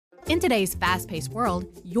In today's fast-paced world,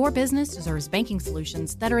 your business deserves banking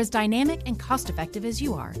solutions that are as dynamic and cost-effective as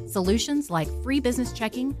you are. Solutions like free business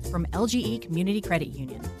checking from LGE Community Credit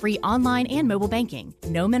Union, free online and mobile banking,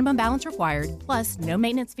 no minimum balance required, plus no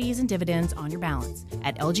maintenance fees and dividends on your balance.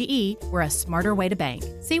 At LGE, we're a smarter way to bank.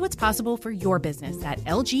 See what's possible for your business at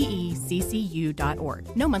lgeccu.org.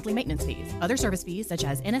 No monthly maintenance fees. Other service fees such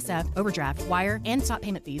as NSF, overdraft, wire, and stop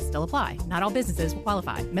payment fees still apply. Not all businesses will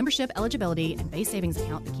qualify. Membership eligibility and base savings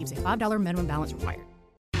account that keeps a $5 minimum balance required.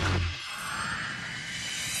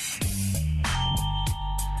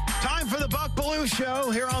 Time for the Buck Belue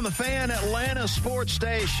Show here on the Fan Atlanta Sports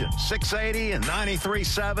Station. 680 and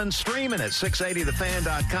 93.7. Streaming at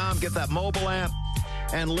 680thefan.com. Get that mobile app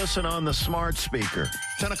and listen on the smart speaker.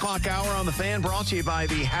 10 o'clock hour on the Fan brought to you by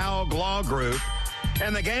the Haug Law Group.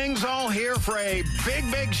 And the gang's all here for a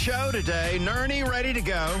big show today. Nerney ready to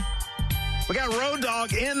go. We got Road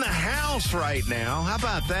Dogg in the house right now. How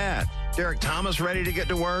about that? Derek Thomas ready to get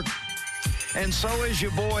to work. And so is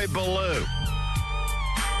your boy Belue.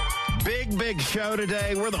 Big show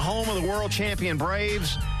today. We're the home of the world champion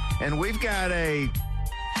Braves. And we've got a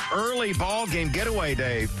early ball game getaway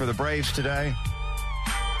day for the Braves today.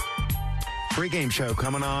 Pre-game show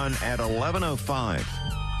coming on at 11:05.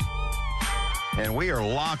 And we are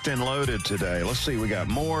locked and loaded today. Let's see. We got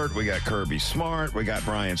Mort. We got Kirby Smart. We got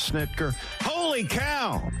Brian Snitker. Holy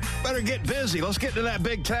cow. Better get busy. Let's get to that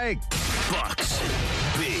big take. Bucks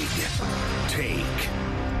Big Take.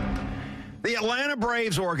 The Atlanta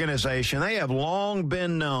Braves organization, they have long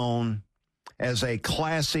been known as a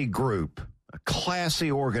classy group, a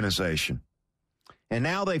classy organization. And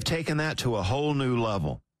now they've taken that to a whole new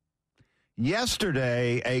level.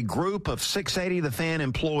 Yesterday, a group of 680 The Fan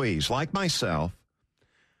employees, like myself,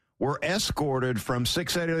 were escorted from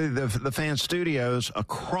 680 The Fan studios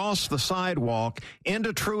across the sidewalk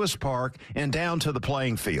into Truist Park and down to the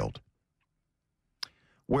playing field,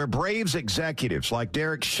 where Braves executives like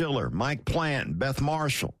Derek Schiller, Mike Plant, Beth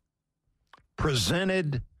Marshall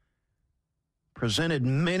presented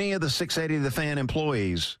many of the 680 The Fan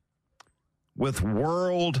employees with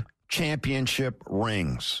world championship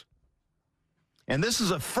rings. And this is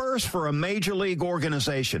a first for a major league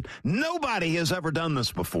organization. Nobody has ever done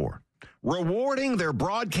this before, rewarding their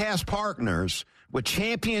broadcast partners with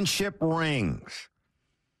championship rings.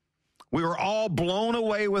 We were all blown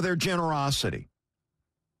away with their generosity.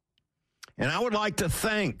 And I would like to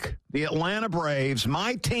thank the Atlanta Braves,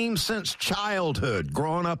 my team since childhood,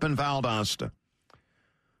 growing up in Valdosta,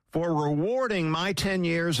 for rewarding my 10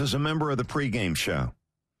 years as a member of the pregame show.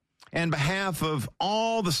 On behalf of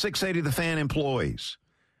all the 680 The Fan employees,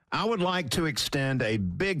 I would like to extend a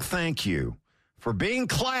big thank you for being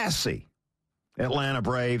classy, Atlanta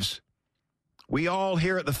Braves. We all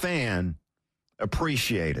here at The Fan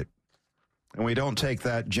appreciate it, and we don't take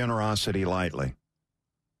that generosity lightly.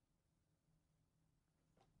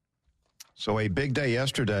 So a big day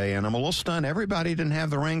yesterday, and I'm a little stunned. Everybody didn't have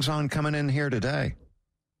the rings on coming in here today.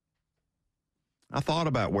 I thought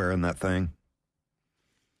about wearing that thing.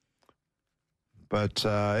 But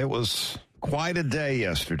it was quite a day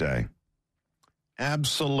yesterday.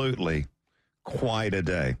 Absolutely quite a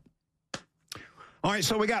day. All right,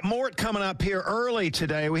 so we got Mort coming up here early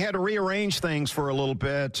today. We had to rearrange things for a little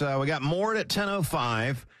bit. We got Mort at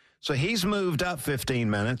 10:05, so he's moved up 15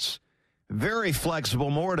 minutes. Very flexible.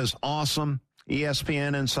 Mort is awesome,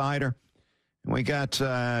 ESPN insider. And we got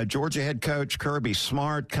Georgia head coach Kirby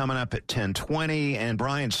Smart coming up at 10:20, and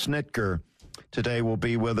Brian Snitker today will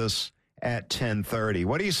be with us at 10:30.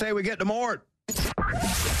 What do you say we get to Mort?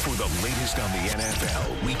 For the latest on the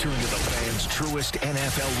NFL, we turn to the Fan's truest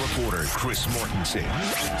NFL reporter, Chris Mortensen.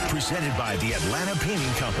 Presented by the Atlanta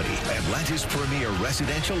Painting Company, Atlanta's premier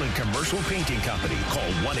residential and commercial painting company. Call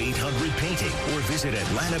 1-800-PAINTING or visit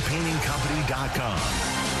atlantapaintingcompany.com.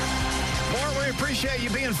 Mort, we appreciate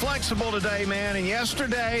you being flexible today, man. And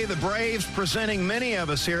yesterday, the Braves presenting many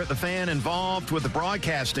of us here at The Fan involved with the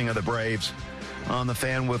broadcasting of the Braves on The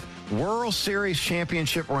Fan with World Series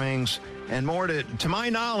championship rings. And more to my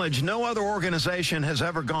knowledge, no other organization has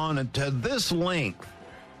ever gone to this length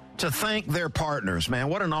to thank their partners, man.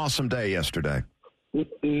 What an awesome day yesterday.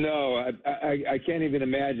 No, I can't even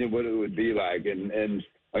imagine what it would be like. And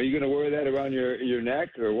are you going to wear that around your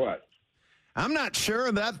neck or what? I'm not sure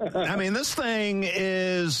that. I mean, this thing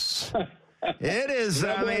is. It is.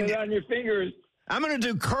 I mean, it on your fingers. I'm going to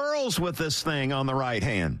do curls with this thing on the right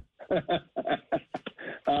hand.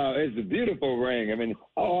 It's a beautiful ring. I mean,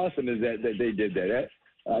 how awesome is that they did that?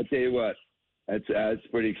 I'll tell you what, that's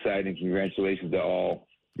pretty exciting. Congratulations to all.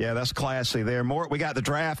 Yeah, that's classy there. Mort, we got the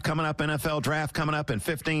draft coming up, NFL draft coming up in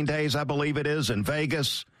 15 days, I believe it is, in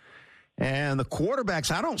Vegas. And the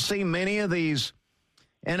quarterbacks, I don't see many of these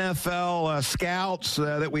NFL scouts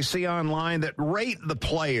that we see online that rate the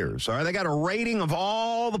players. All right, they got a rating of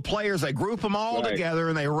all the players. They group them all together,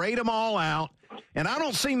 and they rate them all out. And I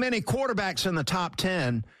don't see many quarterbacks in the top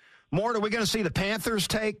 10. Mort, are we going to see the Panthers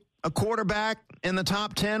take a quarterback in the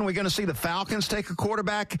top 10? We're going to see the Falcons take a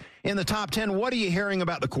quarterback in the top 10. What are you hearing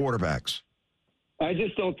about the quarterbacks? I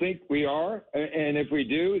just don't think we are. And if we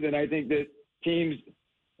do, then I think that teams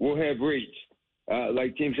will have reached,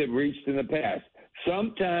 like teams have reached in the past.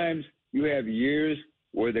 Sometimes you have years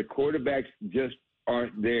where the quarterbacks just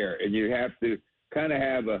aren't there, and you have to kind of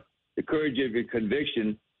have the courage of your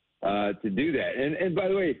conviction to do that. And by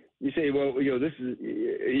the way, you say, well, this is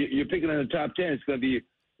you're picking on the top 10. It's going to be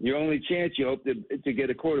your only chance. You hope to get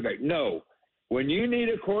a quarterback. No, when you need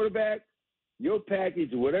a quarterback, you'll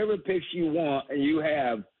package whatever picks you want and you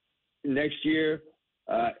have next year,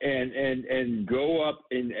 and go up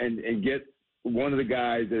and get one of the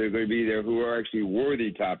guys that are going to be there who are actually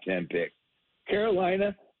worthy top 10 picks.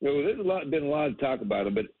 Carolina, there's been a lot of talk about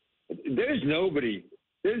them, but there's nobody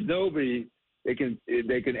that can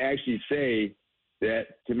actually say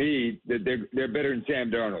that, to me, that they're better than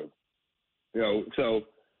Sam Darnold. So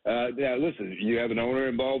now listen, you have an owner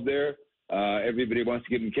involved there. Everybody wants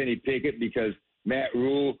to give him Kenny Pickett because Matt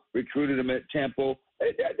Rule recruited him at Temple.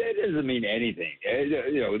 That doesn't mean anything.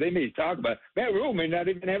 They may talk about it. Matt Rule may not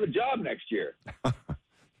even have a job next year.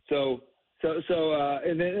 So as far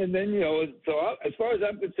as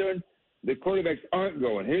I'm concerned, the quarterbacks aren't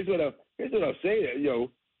going. Here's what I'll say.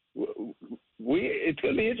 It's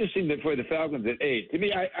going to be interesting for the Falcons at 8. To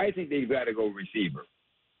me, I think they've got to go receiver.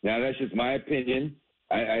 Now that's just my opinion.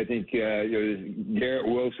 I think Garrett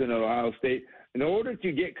Wilson at Ohio State. In order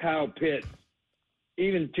to get Kyle Pitts,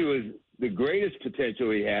 even to the greatest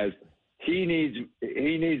potential he has, he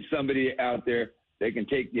needs somebody out there that can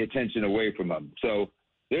take the attention away from him. So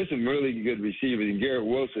there's some really good receivers. And Garrett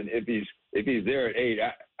Wilson, if he's there at 8,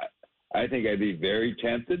 I think I'd be very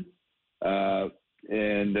tempted.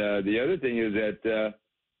 And the other thing is that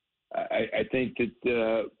I think that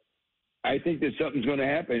something's going to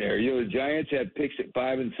happen there. The Giants have picks at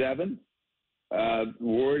 5 and 7.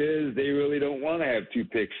 Word is they really don't want to have 2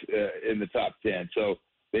 picks in the top 10. So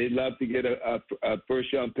they'd love to get a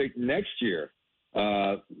first-round pick next year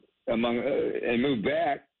and move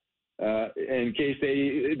back in case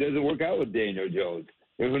it doesn't work out with Daniel Jones.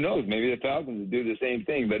 Who knows? Maybe the Falcons will do the same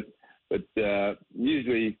thing. But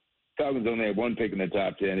usually Falcons only have 1 pick in the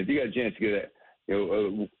top 10. If you got a chance to get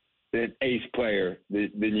an ace player,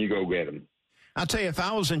 then you go get him. I'll tell you, if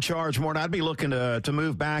I was in charge, Mort, I'd be looking to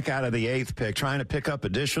move back out of the 8th pick, trying to pick up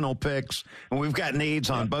additional picks. And we've got needs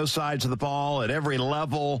on both sides of the ball at every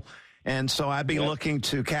level. And so I'd be looking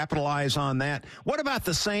to capitalize on that. What about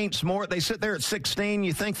the Saints, Mort? They sit there at 16.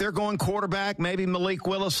 You think they're going quarterback, maybe Malik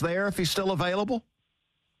Willis there if he's still available?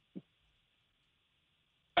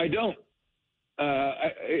 I don't.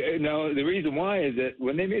 No, the reason why is that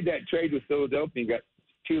when they made that trade with Philadelphia and got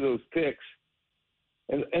 2 of those picks,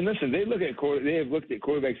 and listen, they have looked at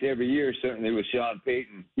quarterbacks every year, certainly with Sean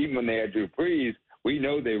Payton. Even when they had Drew Brees, we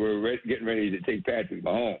know they were getting ready to take Patrick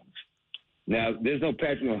Mahomes. Now, there's no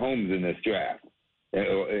Patrick Mahomes in this draft.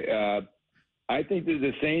 I think that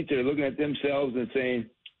the Saints are looking at themselves and saying,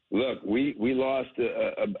 look, we lost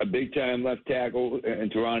a big-time left tackle in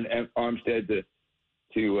Teron Armstead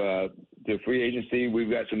to free agency.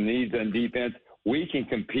 We've got some needs on defense. We can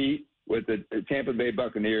compete with the Tampa Bay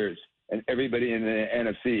Buccaneers and everybody in the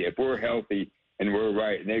NFC if we're healthy and we're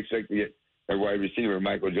right. And they expect to get their wide receiver,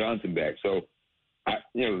 Michael Johnson, back. So,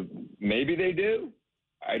 maybe they do.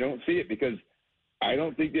 I don't see it because I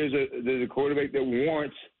don't think there's a quarterback that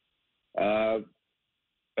warrants a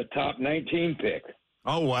top 19 pick.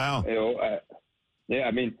 Oh, wow.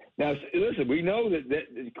 I mean, now, listen, we know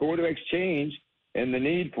that quarterbacks change and the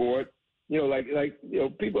need for it.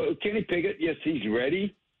 People, Kenny Pickett, yes, he's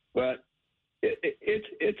ready, but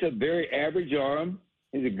it's a very average arm.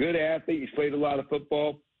 He's a good athlete. He's played a lot of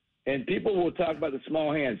football. And people will talk about the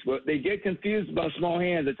small hands. Well, they get confused about small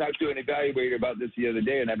hands. I talked to an evaluator about this the other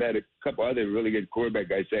day, and I've had a couple other really good quarterback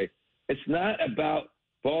guys say, it's not about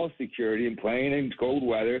ball security and playing in cold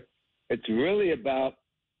weather. It's really about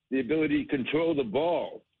the ability to control the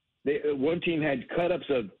ball. One team had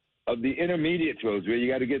cut-ups of the intermediate throws where you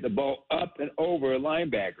got to get the ball up and over a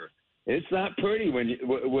linebacker. It's not pretty when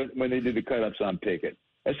they do the cut-ups on Pickett.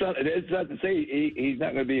 It's not to say he's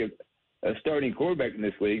not going to be a starting quarterback in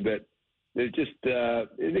this league, but they're just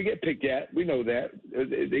they get picked at. We know that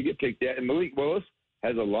they get picked at. And Malik Willis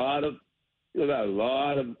has a long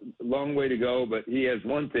way to go, but he has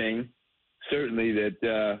one thing certainly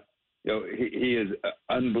that he is an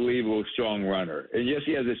unbelievable strong runner. And yes,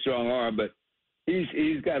 he has a strong arm, but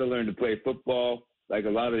he's got to learn to play football like a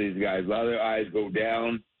lot of these guys. A lot of their eyes go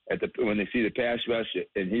down when they see the pass rush,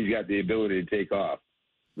 and he's got the ability to take off.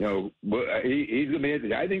 He's going to be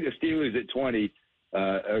interesting. I think the Steelers at 20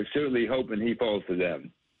 are certainly hoping he falls to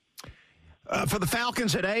them. For the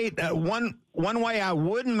Falcons at 8, one way I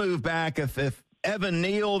wouldn't move back if Evan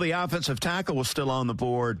Neal, the offensive tackle, was still on the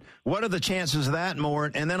board. What are the chances of that,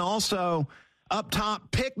 Mort? And then also up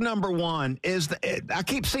top, pick number 1 I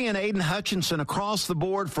keep seeing Aiden Hutchinson across the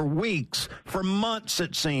board for weeks, for months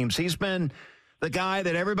it seems. He's been the guy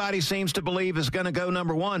that everybody seems to believe is going to go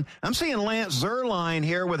number 1. I'm seeing Lance Zierlein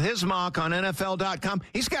here with his mock on NFL.com.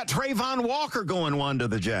 He's got Trayvon Walker going 1 to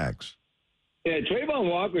the Jags. Yeah, Trayvon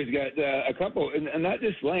Walker's got a couple, and not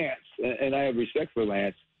just Lance, and I have respect for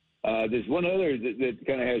Lance. There's one other that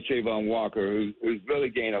kind of has Trayvon Walker who's really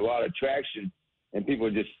gained a lot of traction, and people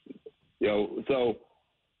just, so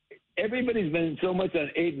everybody's been so much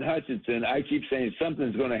on Aiden Hutchinson. I keep saying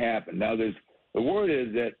something's going to happen. Now, the word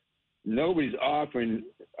is that nobody's offering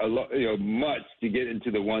a lot, much to get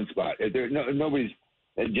into the 1 spot.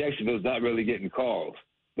 Jacksonville's not really getting calls,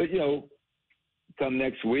 but come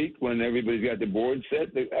next week when everybody's got the board set,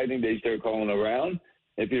 I think they start calling around.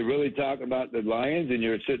 If you really talk about the Lions and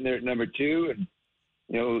you're sitting there at number 2 and,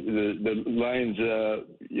 the Lions,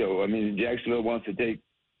 Jacksonville wants to take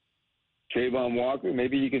Trayvon Walker,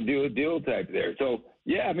 maybe you can do a deal type there. So,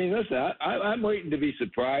 yeah, listen, I'm waiting to be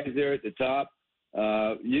surprised there at the top.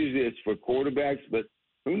 Usually it's for quarterbacks, but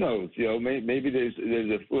who knows? Maybe there's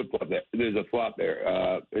a flip-flop there. There's a flop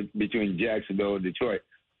there between Jacksonville and Detroit.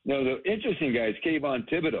 The interesting guy is Kayvon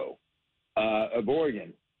Thibodeau of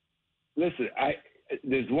Oregon. Listen,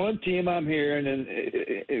 there's one team I'm hearing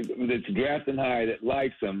that's drafting high that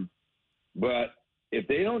likes him, but if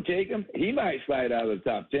they don't take him, he might slide out of the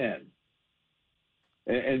top 10.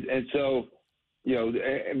 And so,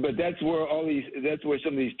 but that's where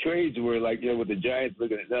some of these trades were, like, with the Giants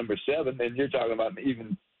looking at number 7, and you're talking about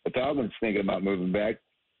even the Falcons thinking about moving back.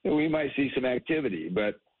 We might see some activity,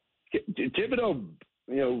 but Thibodeau,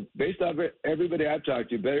 based off everybody I've talked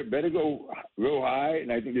to, better go real high,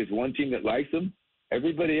 and I think there's one team that likes him.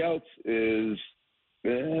 Everybody else is,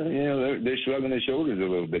 they're shrugging their shoulders a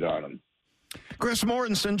little bit on him. Chris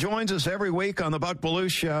Mortensen joins us every week on the Buck Belue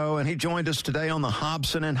Show, and he joined us today on the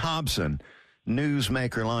Hobson & Hobson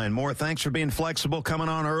Newsmaker line. Mort, thanks for being flexible, coming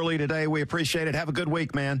on early today. We appreciate it. Have a good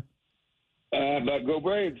week, man. But go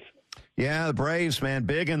Braves. Yeah, the Braves, man,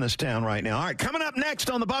 big in this town right now. All right, coming up next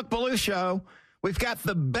on the Buck Belue Show, we've got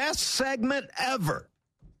the best segment ever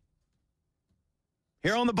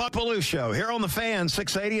here on the Buck Belue Show, here on the Fan,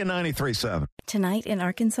 680 and 93.7. Tonight in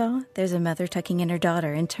Arkansas, there's a mother tucking in her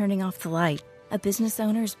daughter and turning off the light. A business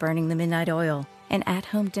owner is burning the midnight oil. An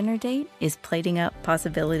at-home dinner date is plating up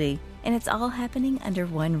possibility. And it's all happening under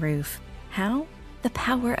one roof. How? The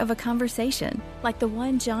power of a conversation, like the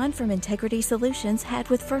one John from Integrity Solutions had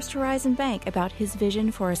with First Horizon Bank about his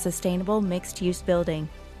vision for a sustainable mixed-use building.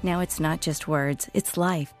 Now it's not just words, it's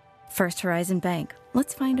life. First Horizon Bank.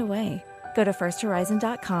 Let's find a way. Go to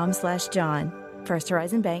firsthorizon.com/John. First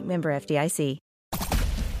Horizon Bank, member FDIC.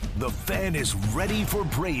 The Fan is ready for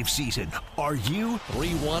Brave season. Are you?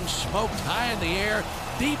 3-1 smoked high in the air,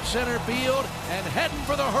 deep center field, and heading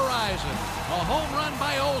for the horizon. A home run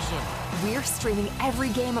by Olsen. We're streaming every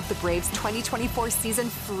game of the Braves 2024 season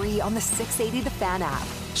free on the 680 The Fan app.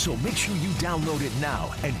 So make sure you download it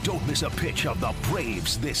now and don't miss a pitch of the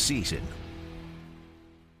Braves this season.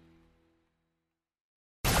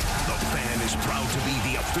 Proud to be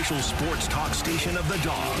the official sports talk station of the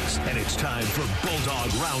Dogs. And it's time for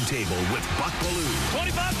Bulldog Roundtable with Buck Belue.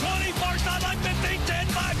 25-20, far sideline, 15,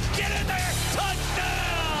 10-5, get in there,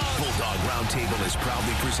 touchdown! Bulldog Roundtable is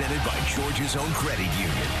proudly presented by Georgia's own credit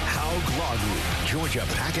union, Haug Law Group, Georgia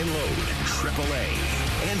Pack and Load, AAA,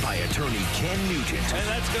 and by attorney Ken Nugent. And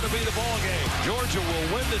that's going to be the ball game. Georgia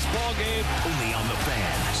will win this ball game. Only on the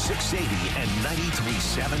Fan, 680 and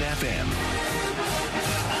 93.7 FM.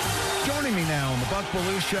 Joining me now on the Buck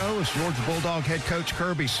Belue Show is Georgia Bulldog head coach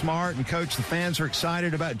Kirby Smart. And, Coach, the fans are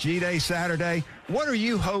excited about G-Day Saturday. What are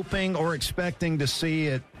you hoping or expecting to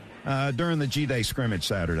see during the G-Day scrimmage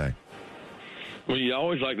Saturday? Well, you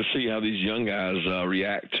always like to see how these young guys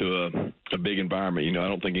react to a big environment. I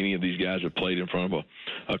don't think any of these guys have played in front of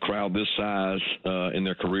a crowd this size in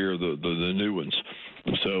their career, the new ones.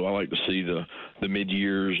 So I like to see the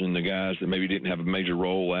mid-years and the guys that maybe didn't have a major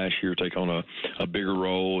role last year take on a bigger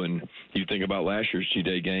role. And you think about last year's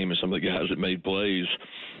G-Day game and some of the guys that made plays.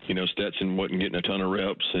 Stetson wasn't getting a ton of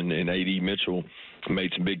reps, and A.D. Mitchell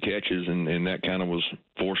made some big catches, and that kind of was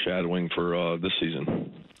foreshadowing for this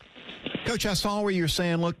season. Coach, I saw where you're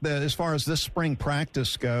saying, look, as far as this spring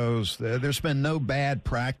practice goes, there's been no bad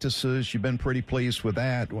practices. You've been pretty pleased with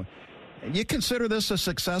that. You consider this a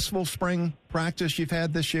successful spring practice you've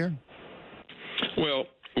had this year? Well,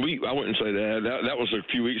 I wouldn't say that. That was a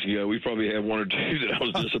few weeks ago. We probably had one or two that I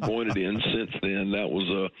was disappointed in since then. That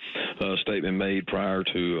was a statement made prior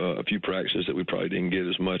to a few practices that we probably didn't get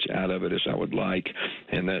as much out of it as I would like.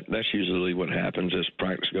 And that's usually what happens as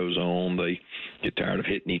practice goes on. They get tired of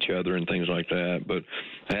hitting each other and things like that. But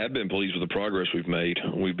I have been pleased with the progress we've made.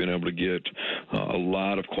 We've been able to get a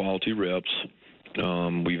lot of quality reps.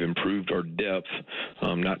 We've improved our depth,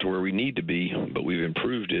 not to where we need to be, but we've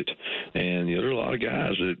improved it. And there are a lot of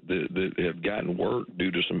guys that have gotten work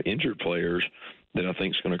due to some injured players that I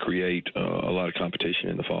think is going to create a lot of competition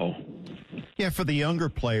in the fall. Yeah, for the younger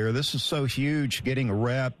player, this is so huge, getting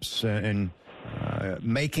reps and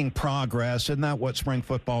making progress. Isn't that what spring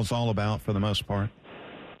football is all about for the most part?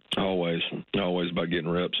 Always about getting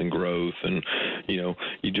reps and growth, and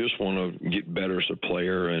you just want to get better as a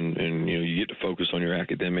player, and you get to focus on your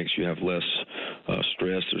academics. You have less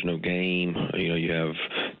stress. There's no game. You have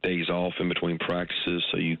days off in between practices,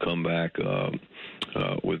 so you come back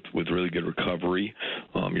with really good recovery.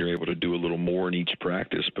 You're able to do a little more in each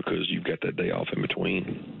practice because you've got that day off in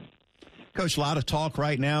between. Coach, a lot of talk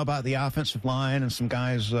right now about the offensive line and some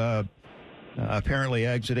guys apparently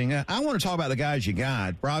exiting. I want to talk about the guys you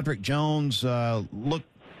got. Broderick Jones looked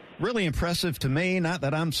really impressive to me. Not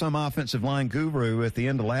that I'm some offensive line guru. At the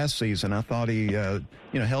end of last season, I thought he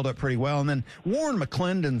held up pretty well. And then Warren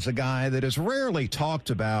McClendon's a guy that is rarely talked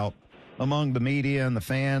about among the media and the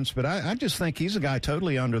fans, but I just think he's a guy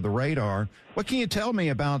totally under the radar. What can you tell me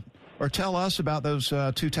about, or tell us about those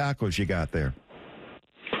two tackles you got there?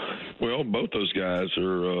 Well, both those guys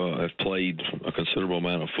have played a considerable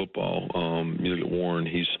amount of football. You look at Warren;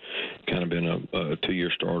 he's kind of been a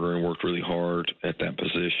two-year starter and worked really hard at that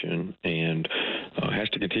position, and has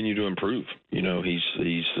to continue to improve. He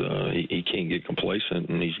can't get complacent,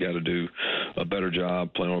 and he's got to do a better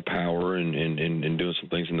job playing with power and doing some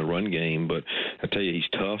things in the run game. But I tell you, he's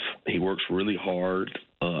tough. He works really hard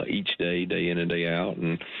each day in and day out,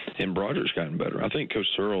 and Broderick's gotten better. I think Coach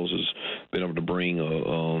Searles has been able to bring a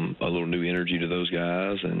little new energy to those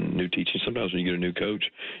guys and new teaching. Sometimes when you get a new coach,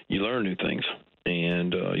 you learn new things,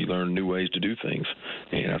 and you learn new ways to do things.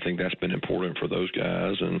 And I think that's been important for those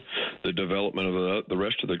guys and the development of the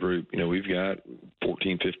rest of the group. We've got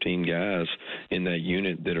 14, 15 guys in that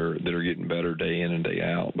unit that are getting better day in and day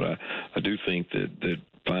out. But I do think that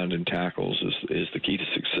finding tackles is the key to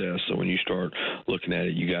success. So when you start looking at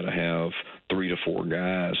it, you got to have 3 to 4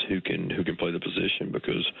 guys who can play the position,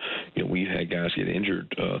 because we've had guys get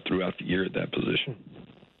injured throughout the year at that position.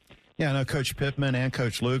 Yeah, I know Coach Pittman and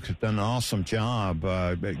Coach Luke have done an awesome job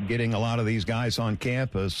getting a lot of these guys on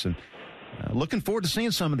campus, and looking forward to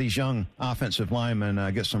seeing some of these young offensive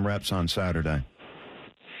linemen get some reps on Saturday.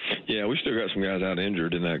 Yeah, we still got some guys out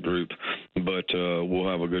injured in that group, but we'll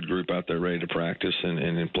have a good group out there ready to practice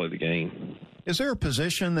and play the game. Is there a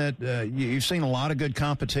position that you've seen a lot of good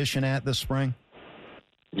competition at this spring?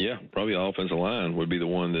 Yeah, probably the offensive line would be the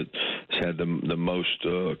one that's had the most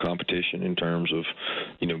competition in terms of,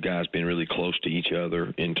 guys being really close to each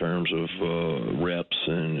other in terms of reps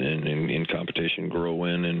and competition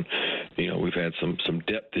growing. And, we've had some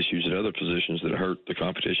depth issues at other positions that hurt the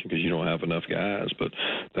competition because you don't have enough guys. But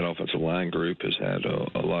that offensive line group has had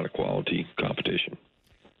a lot of quality competition.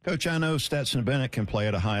 Coach, I know Stetson Bennett can play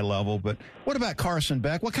at a high level, but what about Carson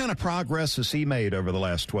Beck? What kind of progress has he made over the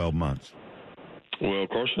last 12 months? Well,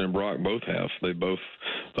 Carson and Brock both have. They both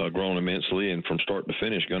grown immensely, and from start to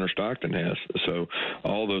finish, Gunnar Stockton has. So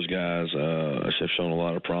all those guys have shown a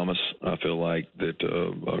lot of promise. I feel like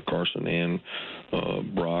that Carson and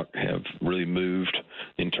Brock have really moved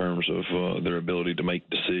in terms of their ability to make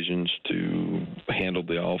decisions, to handle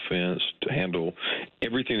the offense, to handle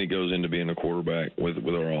everything that goes into being a quarterback with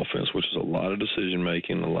our offense, which is a lot of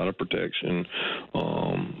decision-making, a lot of protection,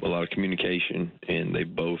 a lot of communication, and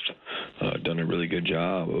they've both done a really good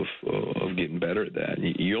job of getting better at that.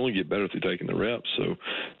 You only get better through taking the reps, so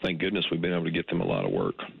thank goodness we've been able to get them a lot of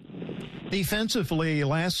work. Defensively,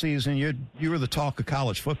 last season, you were the talk of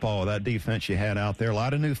college football with that defense you had out there. A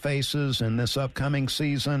lot of new faces in this upcoming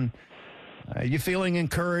season. You feeling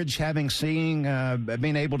encouraged, being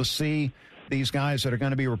able to see these guys that are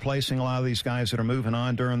going to be replacing a lot of these guys that are moving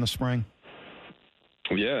on during the spring?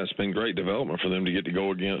 Yeah, it's been great development for them to get to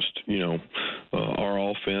go against,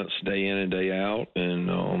 our offense day in and day out,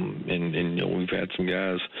 and we've had some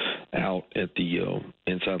guys out at the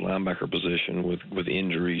inside linebacker position with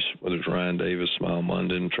injuries, whether it's Ryan Davis, Smile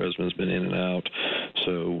Munden, Tresman's been in and out.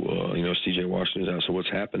 So, C.J. Washington's out. So what's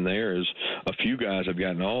happened there is a few guys have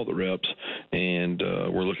gotten all the reps, and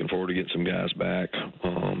we're looking forward to getting some guys back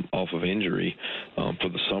off of injury for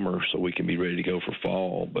the summer so we can be ready to go for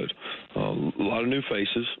fall. But a lot of new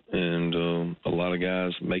faces and a lot of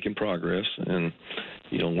guys making progress. And,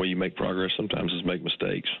 the way you make progress sometimes is make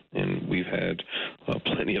mistakes. And we've had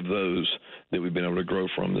plenty of those that we've been able to grow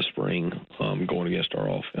from this spring going against our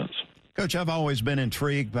offense. Coach, I've always been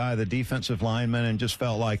intrigued by the defensive linemen and just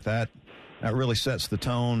felt like that really sets the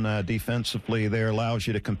tone defensively there, allows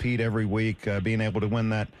you to compete every week, being able to win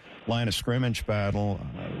that line of scrimmage battle.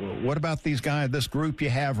 What about these guys, this group you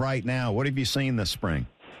have right now? What have you seen this spring?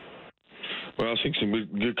 Well, I think some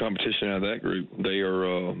good competition out of that group. They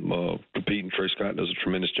are competing. Trey Scott does a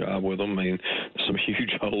tremendous job with them. I mean, some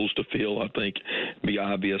huge holes to fill. I think be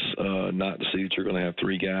obvious not to see that you're going to have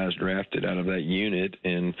three guys drafted out of that unit,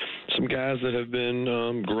 and some guys that have been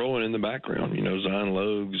growing in the background. Zion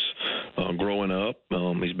Logue's growing up.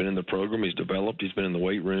 He's been in the program. He's developed. He's been in the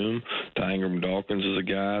weight room. Ty Ingram Dawkins is a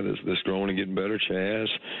guy that's growing and getting better. Chaz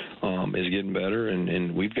is getting better,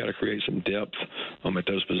 and we've got to create some depth at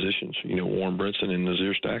those positions. Warren Brinson and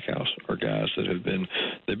Nazir Stackhouse are guys that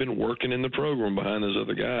they've been working in the program behind those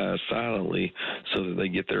other guys silently so that they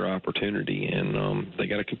get their opportunity, and they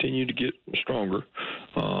got to continue to get stronger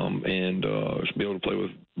and be able to play with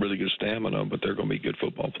really good stamina, but they're going to be good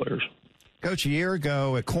football players. Coach, a year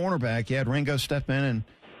ago at cornerback, you had Ringo step in and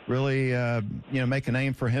really make a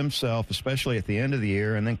name for himself, especially at the end of the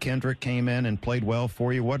year, and then Kendrick came in and played well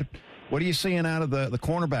for you. What are you seeing out of the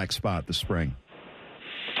cornerback spot this spring?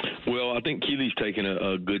 Well, I think Keely's taken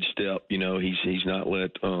a good step. He's not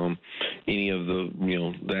let any of the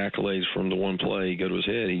the accolades from the one play go to his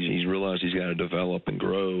head. He's realized he's got to develop and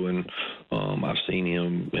grow, and I've seen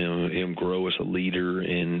him grow as a leader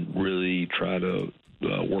and really try to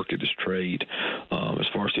work at his trade. As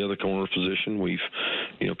far as the other corner position, we've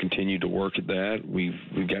continued to work at that. We've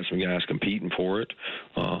got some guys competing for it,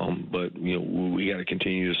 but we got to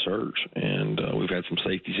continue to search. And we've had some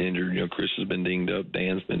safeties injured. Chris has been dinged up.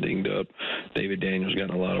 Dan's been dinged up. David Daniels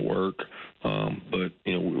gotten a lot of work. But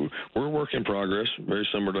we're a work in progress, very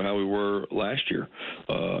similar to how we were last year.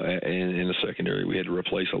 In the secondary, we had to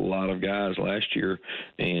replace a lot of guys last year,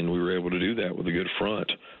 and we were able to do that with a good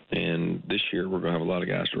front. And this year, we're going to have a lot of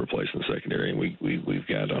guys to replace in the secondary, and we've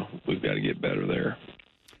got to get better there.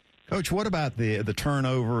 Coach, what about the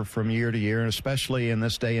turnover from year to year, and especially in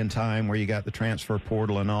this day and time where you got the transfer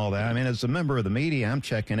portal and all that? I mean, as a member of the media, I'm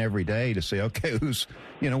checking every day to see, okay,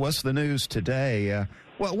 what's the news today?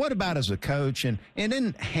 Well, what about as a coach and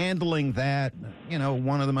in handling that,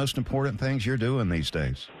 one of the most important things you're doing these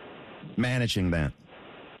days, managing that?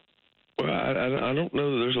 Well, I don't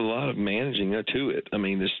know that there's a lot of managing to it. I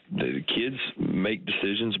mean, the kids make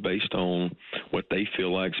decisions based on what they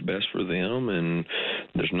feel like is best for them, and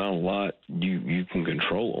there's not a lot you can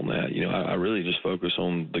control on that. I really just focus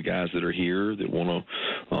on the guys that are here that want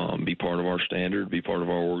to be part of our standard, be part of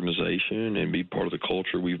our organization, and be part of the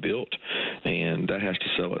culture we've built, and that has to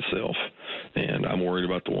sell itself. And I'm worried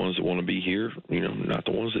about the ones that want to be here, not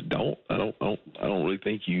the ones that don't. I don't really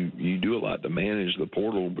think you do a lot to manage the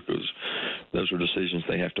portal because those are decisions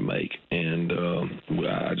they have to make. And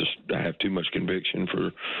I have too much conviction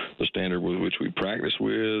for the standard with which we practice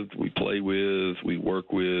with, we play with, we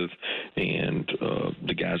work with, and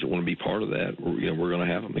the guys that want to be part of that, we're going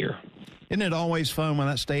to have them here. Isn't it always fun when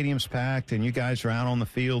that stadium's packed and you guys are out on the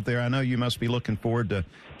field there? I know you must be looking forward to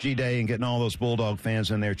G-Day and getting all those Bulldog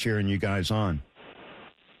fans in there cheering you guys on.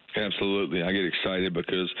 Absolutely. I get excited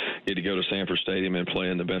because I get to go to Sanford Stadium and play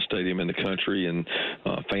in the best stadium in the country, and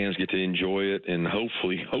fans get to enjoy it, and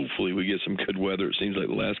hopefully we get some good weather. It seems like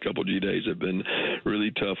the last couple of G-Days have been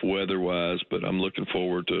really tough weather-wise, but I'm looking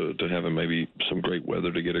forward to having maybe some great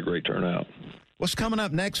weather to get a great turnout. What's coming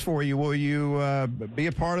up next for you? Will you be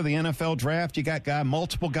a part of the NFL draft? You got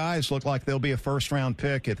multiple guys look like they'll be a first-round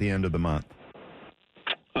pick at the end of the month.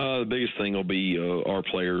 The biggest thing will be our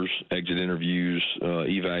players, exit interviews,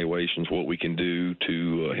 evaluations, what we can do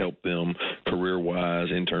to help them career-wise,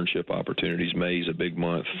 internship opportunities. May is a big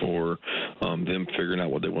month for them figuring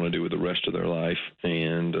out what they want to do with the rest of their life,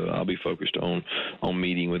 and I'll be focused on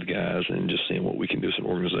meeting with guys and just seeing what we can do as an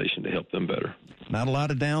organization to help them better. Not a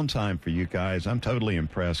lot of downtime for you guys. I'm totally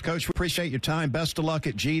impressed. Coach, we appreciate your time. Best of luck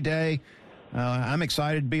at G-Day. I'm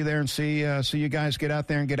excited to be there and see you guys get out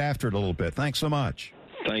there and get after it a little bit. Thanks so much.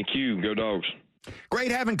 Thank you. Go Dogs.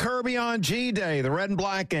 Great having Kirby on G-Day, the red and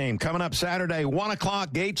black game, coming up Saturday, 1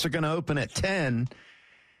 o'clock. Gates are going to open at 10.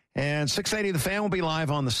 And 680 The Fan will be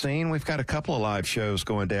live on the scene. We've got a couple of live shows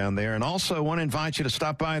going down there. And also want to invite you to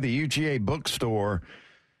stop by the UGA bookstore.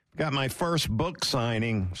 Got my first book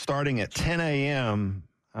signing starting at 10 a.m.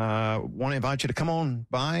 Want to invite you to come on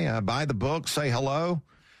by, buy the book, say hello.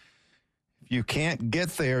 If you can't get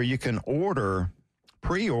there, you can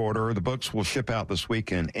pre-order. The books will ship out this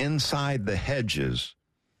weekend.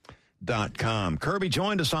 InsideTheHedges.com. Kirby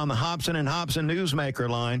joined us on the Hobson & Hobson Newsmaker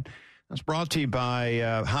line. That's brought to you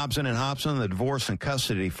by Hobson & Hobson, the divorce and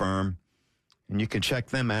custody firm. And you can check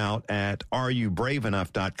them out at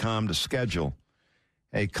areyoubraveenough.com to schedule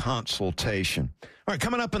a consultation. All right,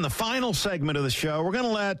 coming up in the final segment of the show, we're going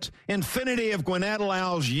to let Infinity of Gwinnett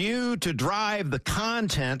allows you to drive the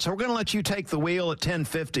content. So we're going to let you take the wheel at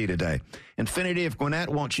 10:50 today. Infinity of Gwinnett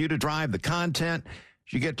wants you to drive the content.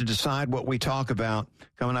 You get to decide what we talk about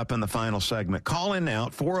coming up in the final segment. Call in now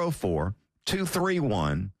at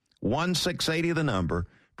 404-231-1680, the number,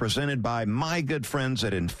 presented by my good friends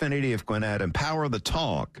at Infinity of Gwinnett. Empower the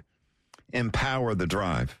talk, empower the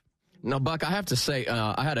drive. Now, Buck, I have to say,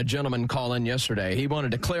 I had a gentleman call in yesterday. He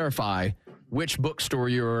wanted to clarify which bookstore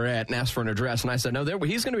you were at and asked for an address. And I said, no,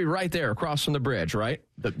 he's going to be right there across from the bridge, right?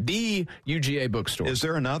 The UGA bookstore. Is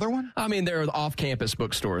there another one? I mean, there are off-campus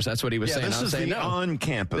bookstores. That's what he was saying. This is the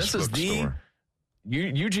on-campus bookstore. This is the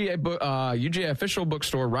UGA official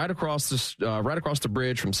bookstore right across the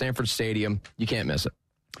bridge from Sanford Stadium. You can't miss it.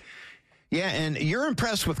 Yeah, and you're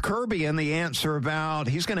impressed with Kirby and the answer about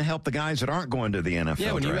he's going to help the guys that aren't going to the NFL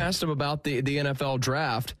Yeah, when draft. you asked him about the NFL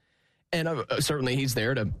draft, and certainly he's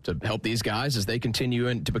there to help these guys as they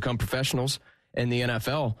continue to become professionals in the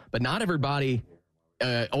NFL. But not everybody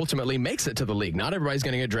ultimately makes it to the league. Not everybody's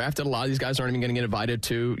going to get drafted. A lot of these guys aren't even going to get invited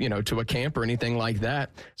to a camp or anything like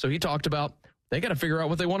that. So he talked about they got to figure out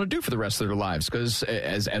what they want to do for the rest of their lives because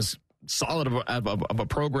as solid of a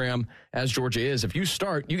program as Georgia is, if you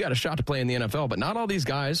start, you got a shot to play in the NFL. But not all these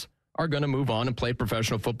guys are going to move on and play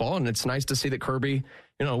professional football. And it's nice to see that Kirby,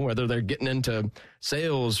 whether they're getting into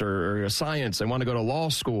sales or science, they want to go to law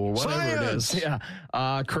school, whatever it is. Yeah,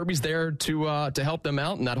 Kirby's there to help them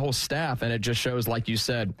out and that whole staff. And it just shows, like you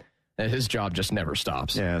said, that his job just never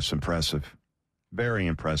stops. Yeah, it's impressive. Very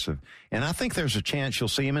impressive. And I think there's a chance you'll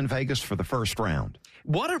see him in Vegas for the first round.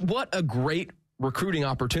 What a great recruiting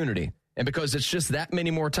opportunity. And because it's just that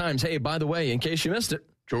many more times, hey, by the way, in case you missed it,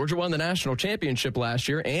 Georgia won the national championship last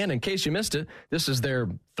year, and in case you missed it, this is their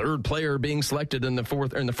third player being selected in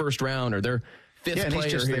the first round, or their fifth player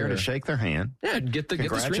he's just here there to shake their hand. Yeah,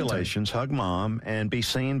 congratulations, hug mom, and be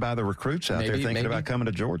seen by the recruits out there thinking about coming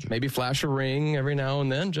to Georgia. Maybe flash a ring every now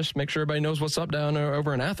and then, just make sure everybody knows what's up down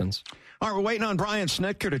over in Athens. All right, we're waiting on Brian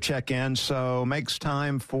Snitker to check in, so makes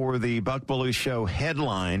time for the Buck Belue Show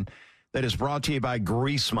headline that is brought to you by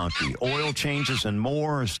Grease Monkey. Oil changes and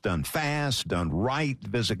more is done fast, done right.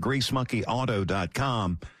 Visit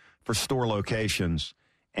greasemonkeyauto.com for store locations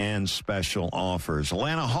and special offers.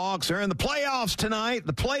 Atlanta Hawks are in the playoffs tonight,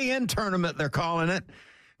 the play-in tournament, they're calling it.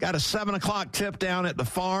 Got a 7 o'clock tip down at the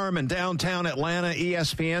Farm in downtown Atlanta.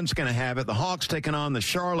 ESPN's going to have it. The Hawks taking on the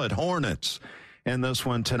Charlotte Hornets in this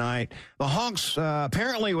one tonight. The Hawks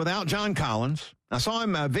apparently without John Collins. I saw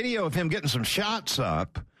a video of him getting some shots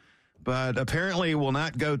up, but apparently will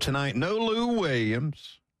not go tonight. No Lou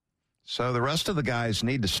Williams. So the rest of the guys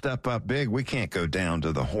need to step up big. We can't go down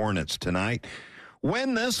to the Hornets tonight.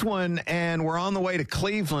 Win this one, and we're on the way to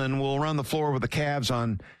Cleveland. We'll run the floor with the Cavs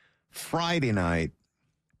on Friday night,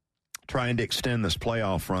 trying to extend this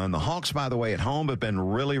playoff run. The Hawks, by the way, at home have been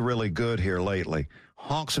really, really good here lately.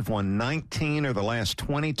 Hawks have won 19 of the last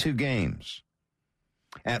 22 games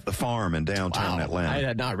at the Farm in downtown Atlanta. I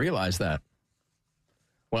had not realized that.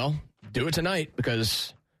 Well, do it tonight,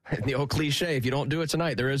 because the old cliche, if you don't do it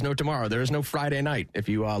tonight, there is no tomorrow. There is no Friday night. If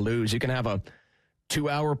you lose, you can have a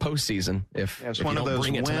 2-hour postseason if one you of those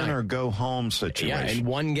win or go home situations. Yeah, in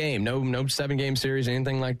one game, no 7-game series,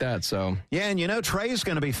 anything like that. So yeah, and Trey's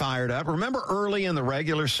going to be fired up. Remember early in the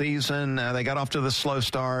regular season, they got off to the slow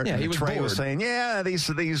start. Yeah, and Trey bored. was saying,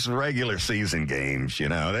 these regular season games, they're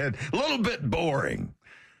a little bit boring.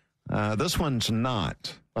 This one's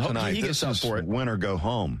not. I hope tonight. he gets up for it. Win or go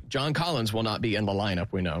home. John Collins will not be in the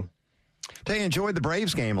lineup, we know. They enjoyed the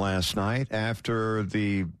Braves game last night after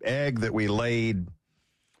the egg that we laid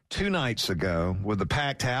 2 nights ago with the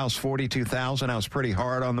packed house, 42,000. I was pretty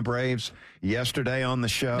hard on the Braves yesterday on the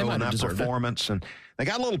show and that performance. And they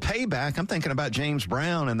got a little payback. I'm thinking about James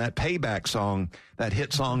Brown and that payback song, that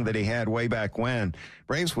hit song that he had way back when.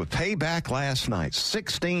 Braves with payback last night,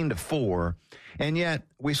 16-4. And yet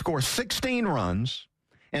we score 16 runs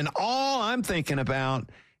And all I'm thinking about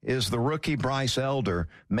is the rookie Bryce Elder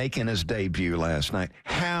making his debut last night.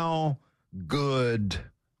 How good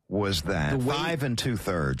was that? 5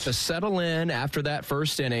 2/3. To settle in after that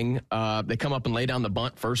first inning, they come up and lay down the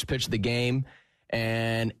bunt first pitch of the game,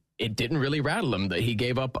 and it didn't really rattle him. He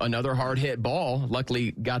gave up another hard hit ball.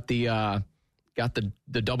 Luckily, got the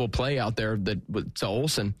double play out there to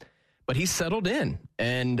Olsen, but he settled in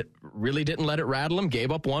and really didn't let it rattle him.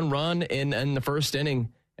 Gave up one run in the first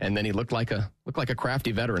inning, and then he looked like a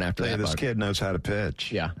crafty veteran after that. This kid knows how to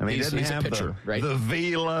pitch. Yeah, I mean, he doesn't have a pitcher, right? The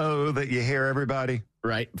velo that you hear everybody.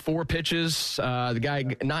 Right, 4 pitches. The guy,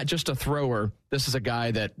 not just a thrower. This is a guy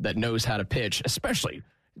that knows how to pitch, especially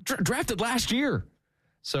drafted last year.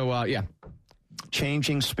 So, yeah.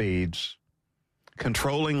 Changing speeds,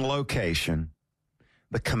 controlling location.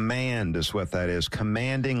 The command is what that is.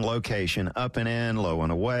 Commanding location, up and in, low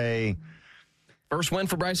and away. First win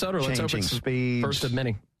for Bryce Elder. Let's hope it's speeds. First of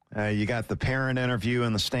many. You got the parent interview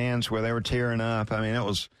in the stands where they were tearing up. I mean, it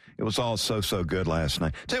was all so good last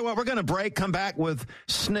night. Tell you what, we're going to break, come back with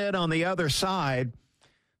Snit on the other side.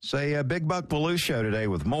 Say a big Buck Belue Show today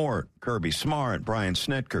with Mort, Kirby Smart, Brian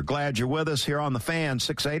Snitker. Glad you're with us here on the Fan,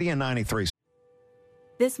 680 and 93.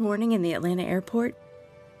 This morning in the Atlanta airport,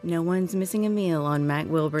 no one's missing a meal on Mac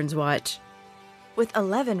Wilburn's watch. With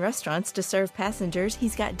 11 restaurants to serve passengers,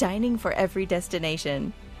 he's got dining for every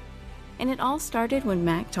destination. And it all started when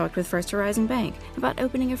Mac talked with First Horizon Bank about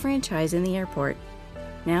opening a franchise in the airport.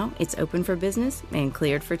 Now it's open for business and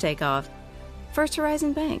cleared for takeoff. First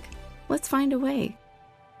Horizon Bank. Let's find a way.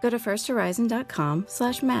 Go to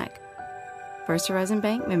firsthorizon.com/Mac. First Horizon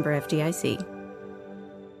Bank, member FDIC.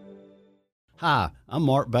 Hi, I'm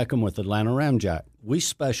Mark Beckham with Atlanta Ramjack. We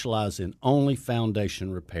specialize in only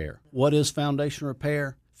foundation repair. What is foundation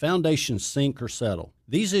repair? Foundations sink or settle.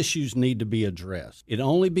 These issues need to be addressed. It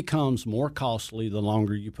only becomes more costly the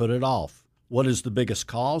longer you put it off. What is the biggest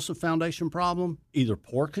cause of foundation problem? Either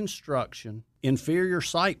poor construction, inferior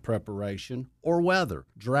site preparation, or weather.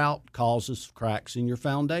 Drought causes cracks in your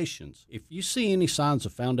foundations. If you see any signs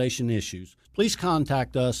of foundation issues, please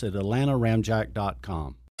contact us at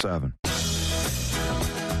atlantaramjack.com. 7.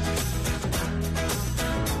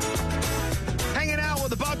 Hanging out with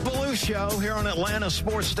the Buck Belue Show here on Atlanta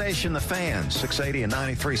Sports Station, The Fan, 680 and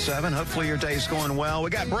 93.7. Hopefully your day's going well. We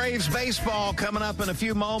got Braves baseball coming up in a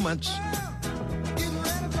few moments.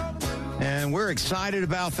 And we're excited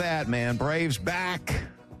about that, man. Braves back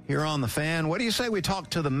here on The Fan. What do you say we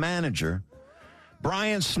talk to the manager,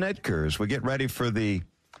 Brian Snitker, as we get ready for the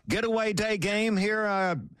getaway day game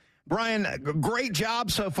here? Brian, great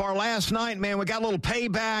job so far last night, man. We got a little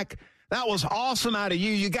payback. That was awesome out of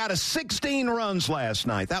you. You got 16 runs last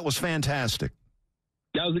night. That was fantastic.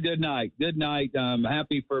 That was a good night. Good night. I'm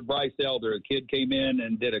happy for Bryce Elder. A kid came in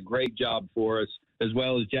and did a great job for us, as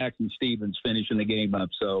well as Jackson Stevens finishing the game up.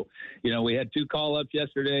 So, we had 2 call-ups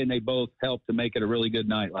yesterday, and they both helped to make it a really good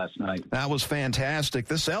night last night. That was fantastic.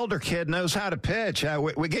 This Elder kid knows how to pitch.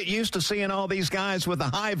 We get used to seeing all these guys with a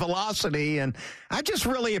high velocity, and I just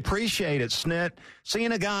really appreciate it, Snit,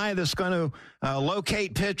 seeing a guy that's going to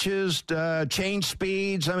locate pitches, change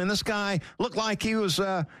speeds. I mean, this guy looked like he was,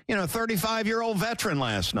 35-year-old veteran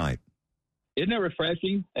last night. Isn't that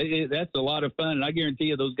refreshing? That's a lot of fun, and I guarantee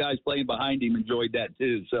you those guys playing behind him enjoyed that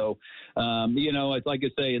too. So, it's like I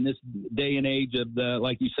say, in this day and age of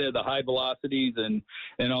like you said, the high velocities and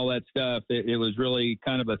all that stuff, it was really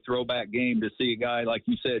kind of a throwback game to see a guy, like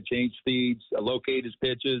you said, change speeds, locate his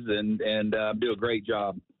pitches, and do a great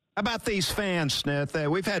job. How about these fans, Snith?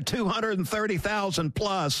 We've had 230,000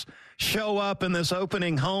 plus show up in this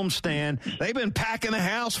opening homestand. They've been packing the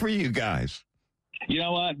house for you guys. You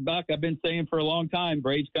know what, Buck, I've been saying for a long time,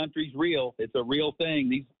 Braves country's real. It's a real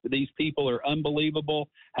thing. These people are unbelievable.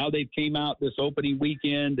 How they've came out this opening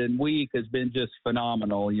weekend and week has been just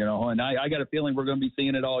phenomenal, and I got a feeling we're going to be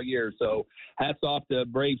seeing it all year. So hats off to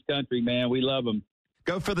Braves country, man. We love them.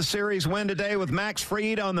 Go for the series win today with Max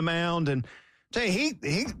Fried on the mound. And he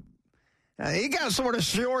got sort of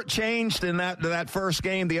shortchanged in that first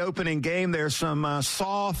game, the opening game. There's some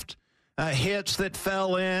soft hits that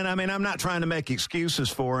fell in. I mean, I'm not trying to make excuses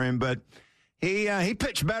for him, but he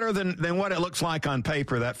pitched better than what it looks like on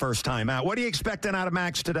paper that first time out. What are you expecting out of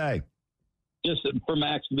Max today? Just for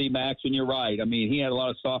Max to be Max, and you're right. I mean, he had a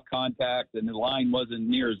lot of soft contact, and the line wasn't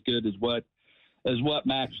near as good as what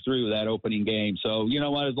Max threw that opening game. So, you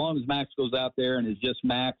know what? As long as Max goes out there and is just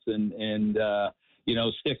Max and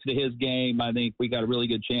sticks to his game, I think we got a really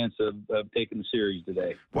good chance of taking the series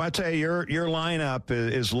today. Well, I tell you, your lineup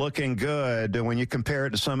is looking good. When you compare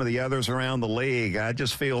it to some of the others around the league, I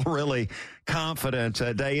just feel really confident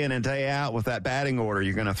day in and day out with that batting order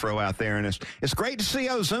you're going to throw out there. And it's great to see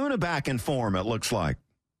Ozuna back in form, it looks like.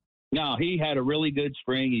 No, he had a really good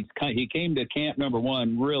spring. He came to camp number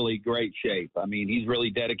 1 really great shape. I mean, he's really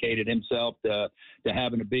dedicated himself to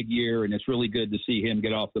having a big year, and it's really good to see him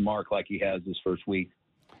get off the mark like he has this first week.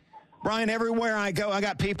 Brian, everywhere I go, I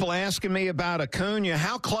got people asking me about Acuna.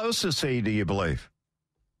 How close is he, do you believe?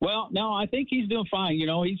 Well, no, I think he's doing fine.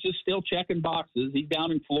 He's just still checking boxes. He's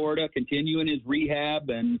down in Florida, continuing his rehab,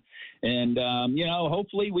 and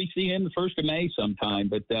hopefully we see him the 1st of May sometime.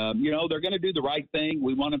 But, they're going to do the right thing.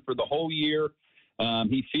 We want him for the whole year.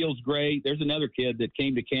 He feels great. There's another kid that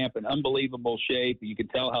came to camp in unbelievable shape. You can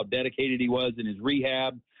tell how dedicated he was in his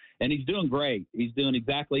rehab, and he's doing great. He's doing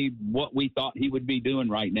exactly what we thought he would be doing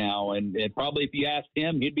right now. And probably if you asked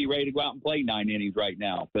him, he'd be ready to go out and play 9 innings right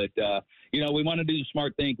now. But, we want to do the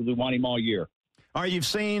smart thing because we want him all year. All right, you've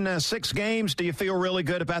seen 6 games. Do you feel really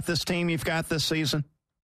good about this team you've got this season?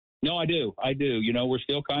 No, I do. We're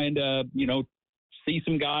still kind of, see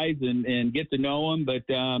some guys and get to know them. But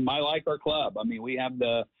I like our club. I mean, we have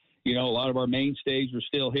a lot of our mainstays are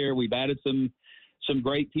still here. We've added some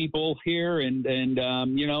great people here. And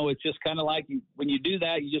it's just kind of like when you do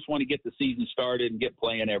that, you just want to get the season started and get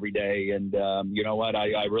playing every day. And you know what?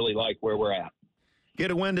 I really like where we're at. Get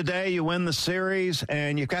a win today, you win the series,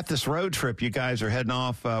 and you've got this road trip. You guys are heading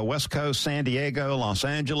off West Coast, San Diego, Los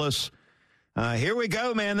Angeles. Here we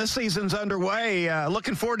go, man. This season's underway.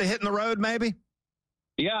 Looking forward to hitting the road, maybe?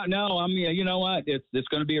 Yeah, no, I mean, you know what? It's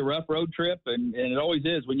going to be a rough road trip, and it always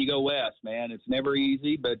is when you go west, man. It's never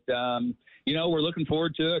easy, but, we're looking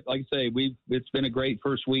forward to it. Like I say, it's been a great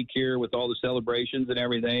first week here with all the celebrations and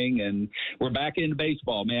everything, and we're back into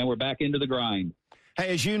baseball, man. We're back into the grind.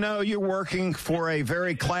 Hey, as you know, you're working for a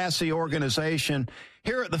very classy organization.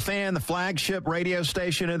 Here at The Fan, the flagship radio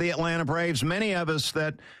station of the Atlanta Braves, many of us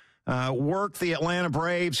that work the Atlanta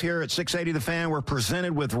Braves here at 680 The Fan were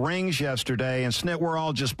presented with rings yesterday, and Snit, we're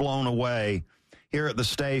all just blown away here at the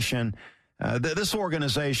station. This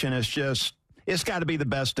organization is just, it's got to be the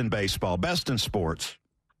best in baseball, best in sports.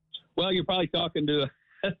 Well, you're probably talking to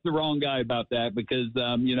the wrong guy about that because,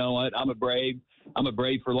 you know what, I'm a Brave. I'm a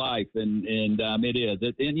Brave for life, and it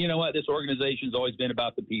is. And you know what? This organization's always been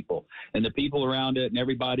about the people and the people around it and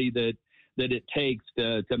everybody that it takes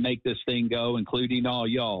to make this thing go, including all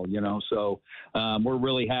y'all, So we're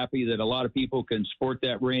really happy that a lot of people can sport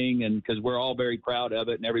that ring, and because we're all very proud of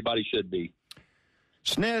it, and everybody should be.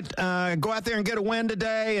 Snit, go out there and get a win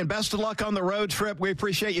today, and best of luck on the road trip. We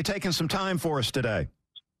appreciate you taking some time for us today.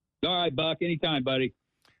 All right, Buck. Anytime, buddy.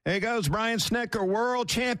 There goes Brian Snitker, world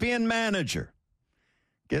champion manager.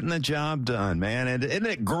 Getting the job done, man. And isn't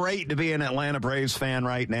it great to be an Atlanta Braves fan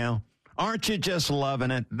right now? Aren't you just loving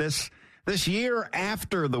it? This year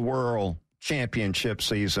after the World Championship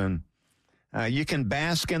season, you can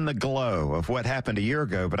bask in the glow of what happened a year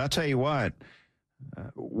ago. But I tell you what,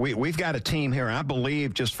 we've got a team here. I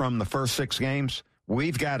believe just from the first 6 games,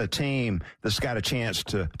 we've got a team that's got a chance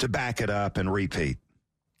to back it up and repeat.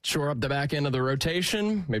 Shore up the back end of the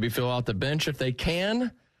rotation, maybe fill out the bench if they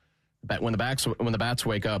can. But when the bats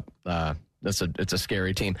wake up, it's a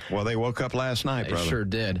scary team. Well, they woke up last night, brother. They sure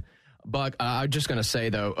did. Buck, I'm just going to say,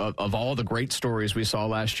 though, of all the great stories we saw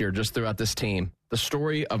last year just throughout this team, the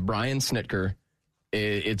story of Brian Snitker,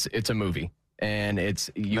 it's a movie. And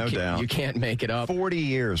no doubt. You can't make it up. 40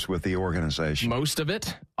 years with the organization. Most of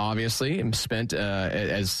it, obviously, spent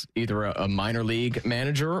as either a minor league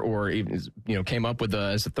manager or even, came up with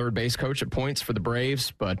as a third base coach at points for the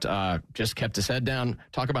Braves, but just kept his head down.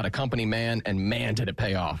 Talk about a company man, and man, did it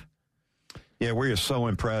pay off. Yeah, we are so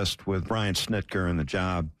impressed with Brian Snitker and the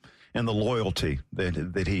job and the loyalty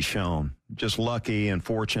that he's shown. Just lucky and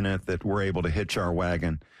fortunate that we're able to hitch our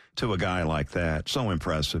wagon to a guy like that. So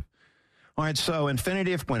impressive. All right, so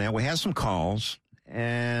Infinitive went out. We had some calls,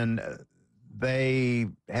 and they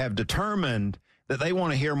have determined that they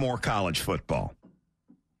want to hear more college football.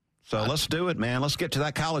 So let's do it, man. Let's get to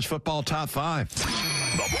that college football top 5.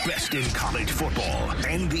 The best in college football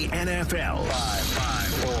and the NFL. 5,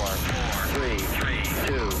 4, 3,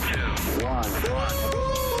 2, 1.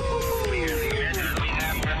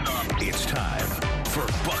 It's time for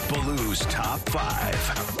Buck Belue's top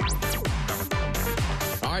 5.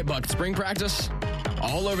 All right, Buck, spring practice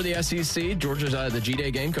all over the SEC. Georgia's the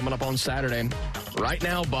G-Day game coming up on Saturday. Right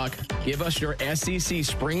now, Buck, give us your SEC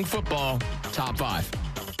spring football top 5.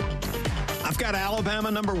 I've got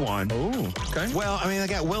Alabama number 1. Oh, okay. Well, I mean, they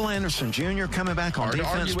got Will Anderson Jr. coming back on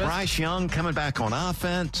defense. Bryce Young coming back on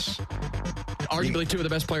offense. Arguably two of the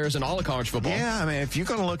best players in all of college football. Yeah, I mean, if you're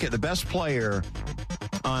going to look at the best player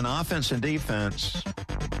on offense and defense,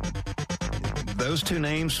 those two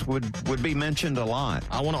names would be mentioned a lot.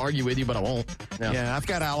 I want to argue with you, but I won't. Yeah, I've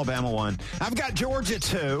got Alabama 1. I've got Georgia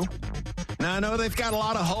 2. Now, I know they've got a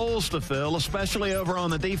lot of holes to fill, especially over on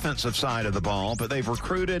the defensive side of the ball, but they've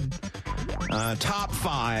recruited top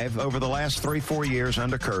 5 over the last 3-4 years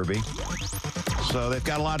under Kirby. So they've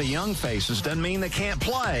got a lot of young faces. Doesn't mean they can't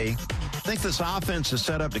play. I think this offense is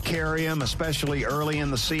set up to carry them, especially early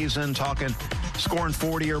in the season, scoring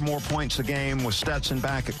 40 or more points a game with Stetson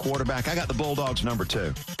back at quarterback. I got the Bulldogs number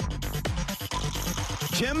 2.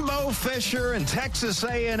 Jimbo Fisher and Texas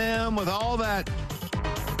A&M with all that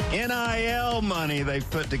NIL money they've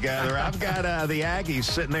put together. I've got the Aggies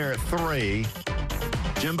sitting there at 3.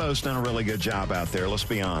 Jimbo's done a really good job out there, let's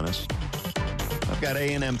be honest. I've got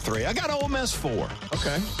A&M 3. I got Ole Miss 4.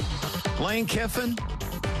 Okay. Lane Kiffin,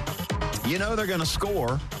 you know they're going to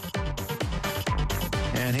score.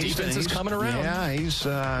 And defense is coming around. Yeah, he's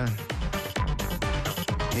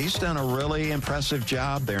done a really impressive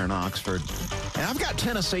job there in Oxford. And I've got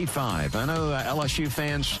Tennessee 5. I know LSU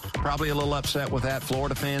fans probably a little upset with that.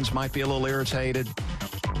 Florida fans might be a little irritated.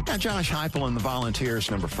 Got Josh Heupel and the Volunteers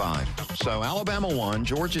number 5. So Alabama 1,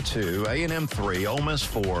 Georgia 2, A&M 3, Ole Miss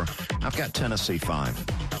 4. I've got Tennessee 5.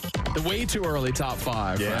 The way too early top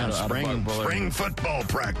 5. Yeah, spring football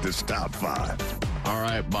practice top 5. All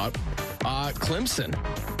right, Buck. Clemson,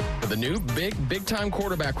 the new big-time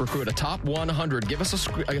quarterback recruit, a top 100. Give us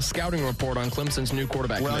a scouting report on Clemson's new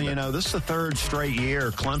quarterback. Well, you know, this is the 3rd straight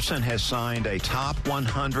year Clemson has signed a top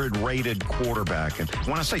 100 rated quarterback. And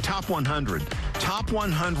when I say top 100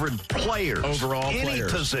 players. Overall any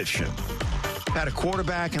position. Had a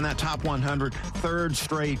quarterback in that top 100, 3rd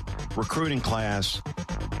straight recruiting class.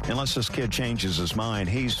 Unless this kid changes his mind.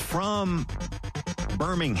 He's from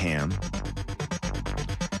Birmingham.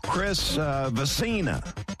 Chris Vecina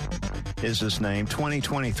is his name,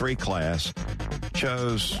 2023 class.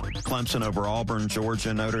 Chose Clemson over Auburn,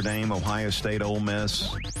 Georgia, Notre Dame, Ohio State, Ole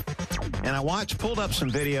Miss. And I pulled up some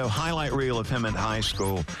video, highlight reel of him in high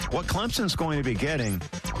school. What Clemson's going to be getting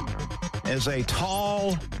is a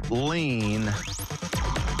tall, lean,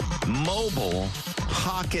 mobile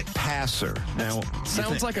pocket passer. Now,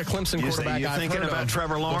 sounds like a Clemson quarterback. You're thinking about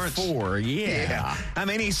Trevor Lawrence? Before, yeah. I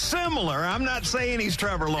mean, he's similar. I'm not saying he's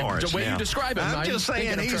Trevor Lawrence. The way you describe him, I'm just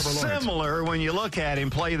saying he's similar when you look at him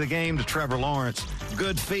play the game to Trevor Lawrence.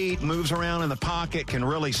 Good feet, moves around in the pocket, can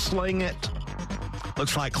really sling it.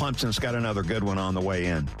 Looks like Clemson's got another good one on the way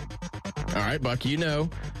in. All right, Buck, you know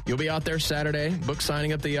you'll be out there Saturday, book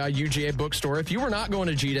signing at the UGA bookstore. If you were not going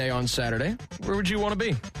to G-Day on Saturday, where would you want to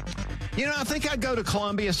be? You know, I think I'd go to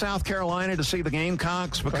Columbia, South Carolina to see the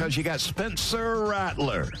Gamecocks because you got Spencer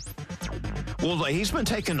Rattler. Well, he's been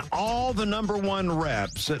taking all the number 1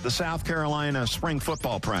 reps at the South Carolina spring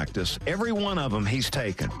football practice. Every one of them he's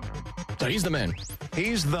taken. So he's the man.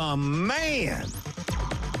 He's the man.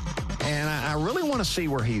 And I really want to see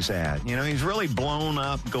where he's at. You know, he's really blown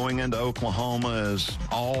up going into Oklahoma as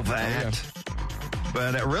all that. Oh, yeah.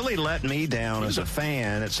 But it really let me down as a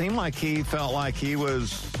fan. It seemed like he felt like he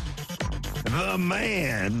was the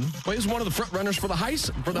man. Well, he's one of the front runners for the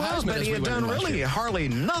Heisman. But he had done really hardly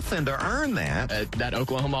nothing to earn that. That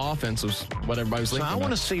Oklahoma offense was what everybody was thinking. So I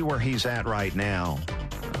want to see where he's at right now.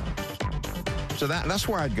 So that's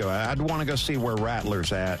where I'd go. I'd want to go see where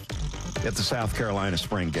Rattler's at the South Carolina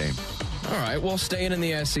spring game. All right, well, staying in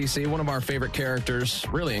the SEC, one of our favorite characters,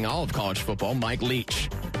 really in all of college football, Mike Leach.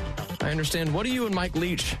 I understand. What do you and Mike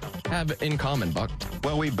Leach have in common, Buck?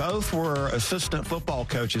 Well, we both were assistant football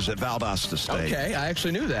coaches at Valdosta State. Okay, I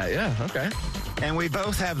actually knew that, yeah, okay. And we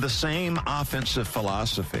both have the same offensive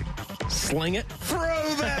philosophy. Sling it. Throw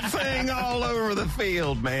that thing all over the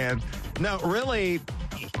field, man. No, really,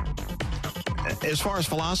 as far as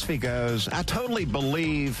philosophy goes, I totally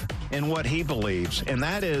believe in what he believes, and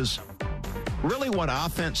that is really what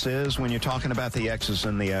offense is when you're talking about the X's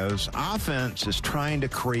and the O's. Offense is trying to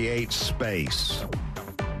create space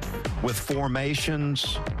with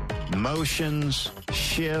formations, motions,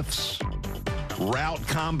 shifts, route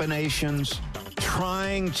combinations,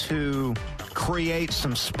 trying to create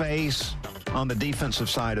some space on the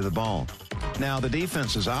defensive side of the ball. Now, the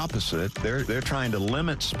defense is opposite. They're trying to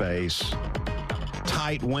limit space,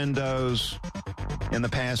 tight windows in the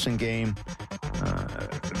passing game.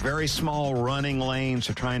 Very small running lanes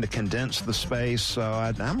are trying to condense the space. So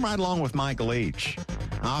I'm right along with Mike Leach.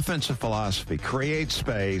 Offensive philosophy, create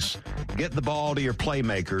space, Get the ball to your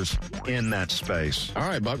playmakers in that space. All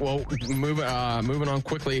right, Buck. Well, moving on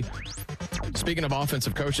quickly. Speaking of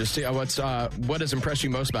offensive coaches, what has impressed you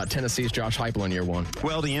most about Tennessee's Josh Heupel in year one?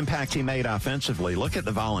 Well, the impact he made offensively. Look at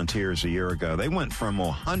the Volunteers a year ago. They went from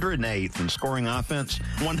 108th in scoring offense,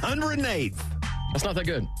 108th. That's not that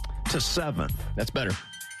good. To 7th. That's better.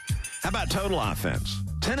 How about total offense?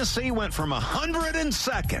 Tennessee went from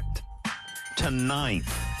 102nd to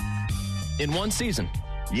 9th. In one season.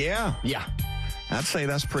 Yeah. Yeah. I'd say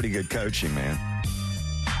that's pretty good coaching, man.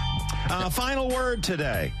 Final word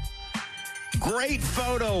today. Great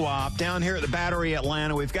photo op down here at the Battery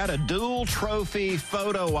Atlanta. We've got a dual trophy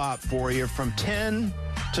photo op for you from 10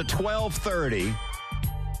 to 12:30.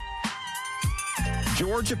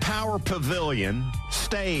 Georgia Power Pavilion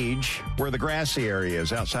stage where the grassy area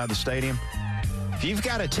is outside the stadium. If you've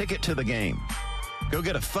got a ticket to the game, go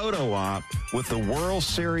get a photo op with the World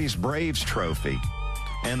Series Braves trophy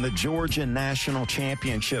and the Georgia National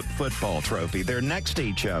Championship football trophy. They're next to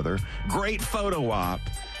each other. Great photo op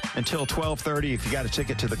until 12:30. If you got a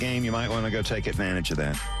ticket to the game, you might want to go take advantage of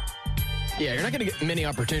that. Yeah, you're not going to get many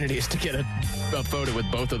opportunities to get a photo with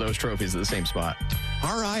both of those trophies at the same spot.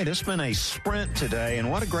 All right, it's been a sprint today, and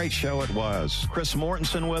what a great show it was. Chris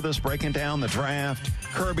Mortensen with us breaking down the draft,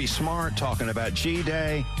 Kirby Smart talking about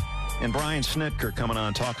G-Day, and Brian Snitker coming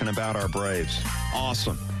on talking about our Braves.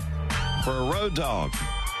 Awesome. For a Road Dog,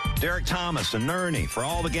 Derek Thomas and Nerney, for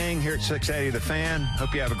all the gang here at 680 The Fan,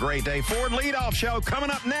 hope you have a great day. Ford Leadoff Show coming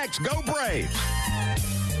up next. Go Braves!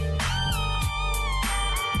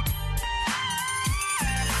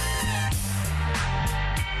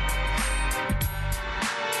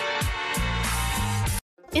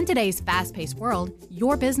 In today's fast-paced world,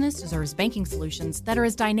 your business deserves banking solutions that are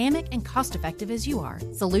as dynamic and cost-effective as you are.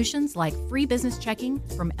 Solutions like free business checking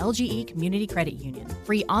from LGE Community Credit Union,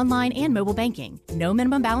 free online and mobile banking, no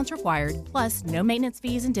minimum balance required, plus no maintenance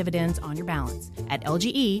fees and dividends on your balance. At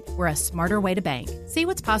LGE, we're a smarter way to bank. See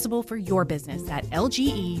what's possible for your business at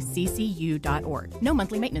lgeccu.org. No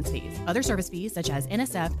monthly maintenance fees. Other service fees such as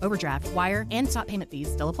NSF, overdraft, wire, and stop payment fees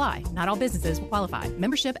still apply. Not all businesses will qualify.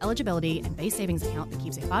 Membership eligibility and base savings account that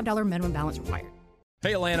keeps a $5 minimum balance required.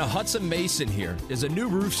 Hey Atlanta, Hudson Mason here. Is a new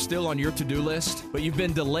roof still on your to-do list, but you've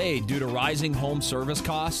been delayed due to rising home service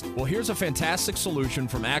costs? Well, here's a fantastic solution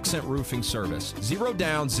from Accent Roofing Service. 0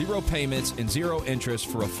 down, 0 payments, and 0 interest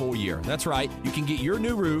for a full year. That's right, you can get your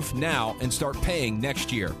new roof now and start paying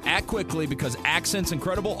next year. Act quickly because Accent's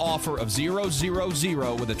incredible offer of 000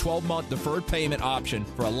 with a 12-month deferred payment option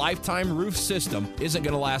for a lifetime roof system isn't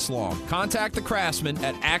going to last long. Contact the craftsman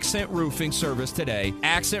at Accent Roofing Service today,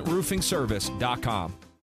 accentroofingservice.com.